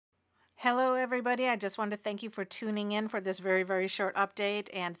everybody. I just wanted to thank you for tuning in for this very, very short update,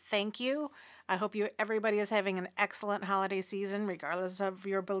 and thank you. I hope everybody is having an excellent holiday season, regardless of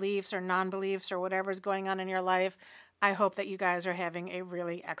your beliefs or non-beliefs or whatever's going on in your life. I hope that you guys are having a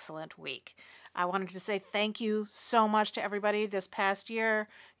really excellent week. I wanted to say thank you so much to everybody this past year.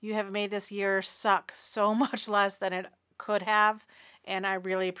 You have made this year suck so much less than it could have, and I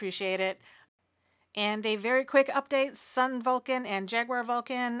really appreciate it. And a very quick update, Sun Vulcan and Jaguar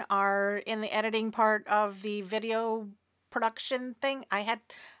Vulcan are in the editing part of the video production thing. I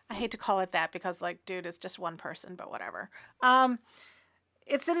hate to call it that because, like, dude, it's just one person, but whatever.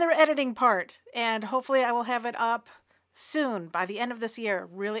 It's in the editing part, and hopefully I will have it up soon, by the end of this year.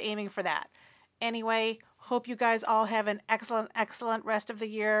 Really aiming for that. Anyway, hope you guys all have an excellent, excellent rest of the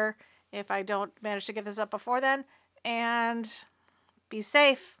year if I don't manage to get this up before then. And be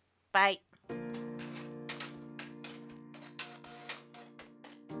safe. Bye.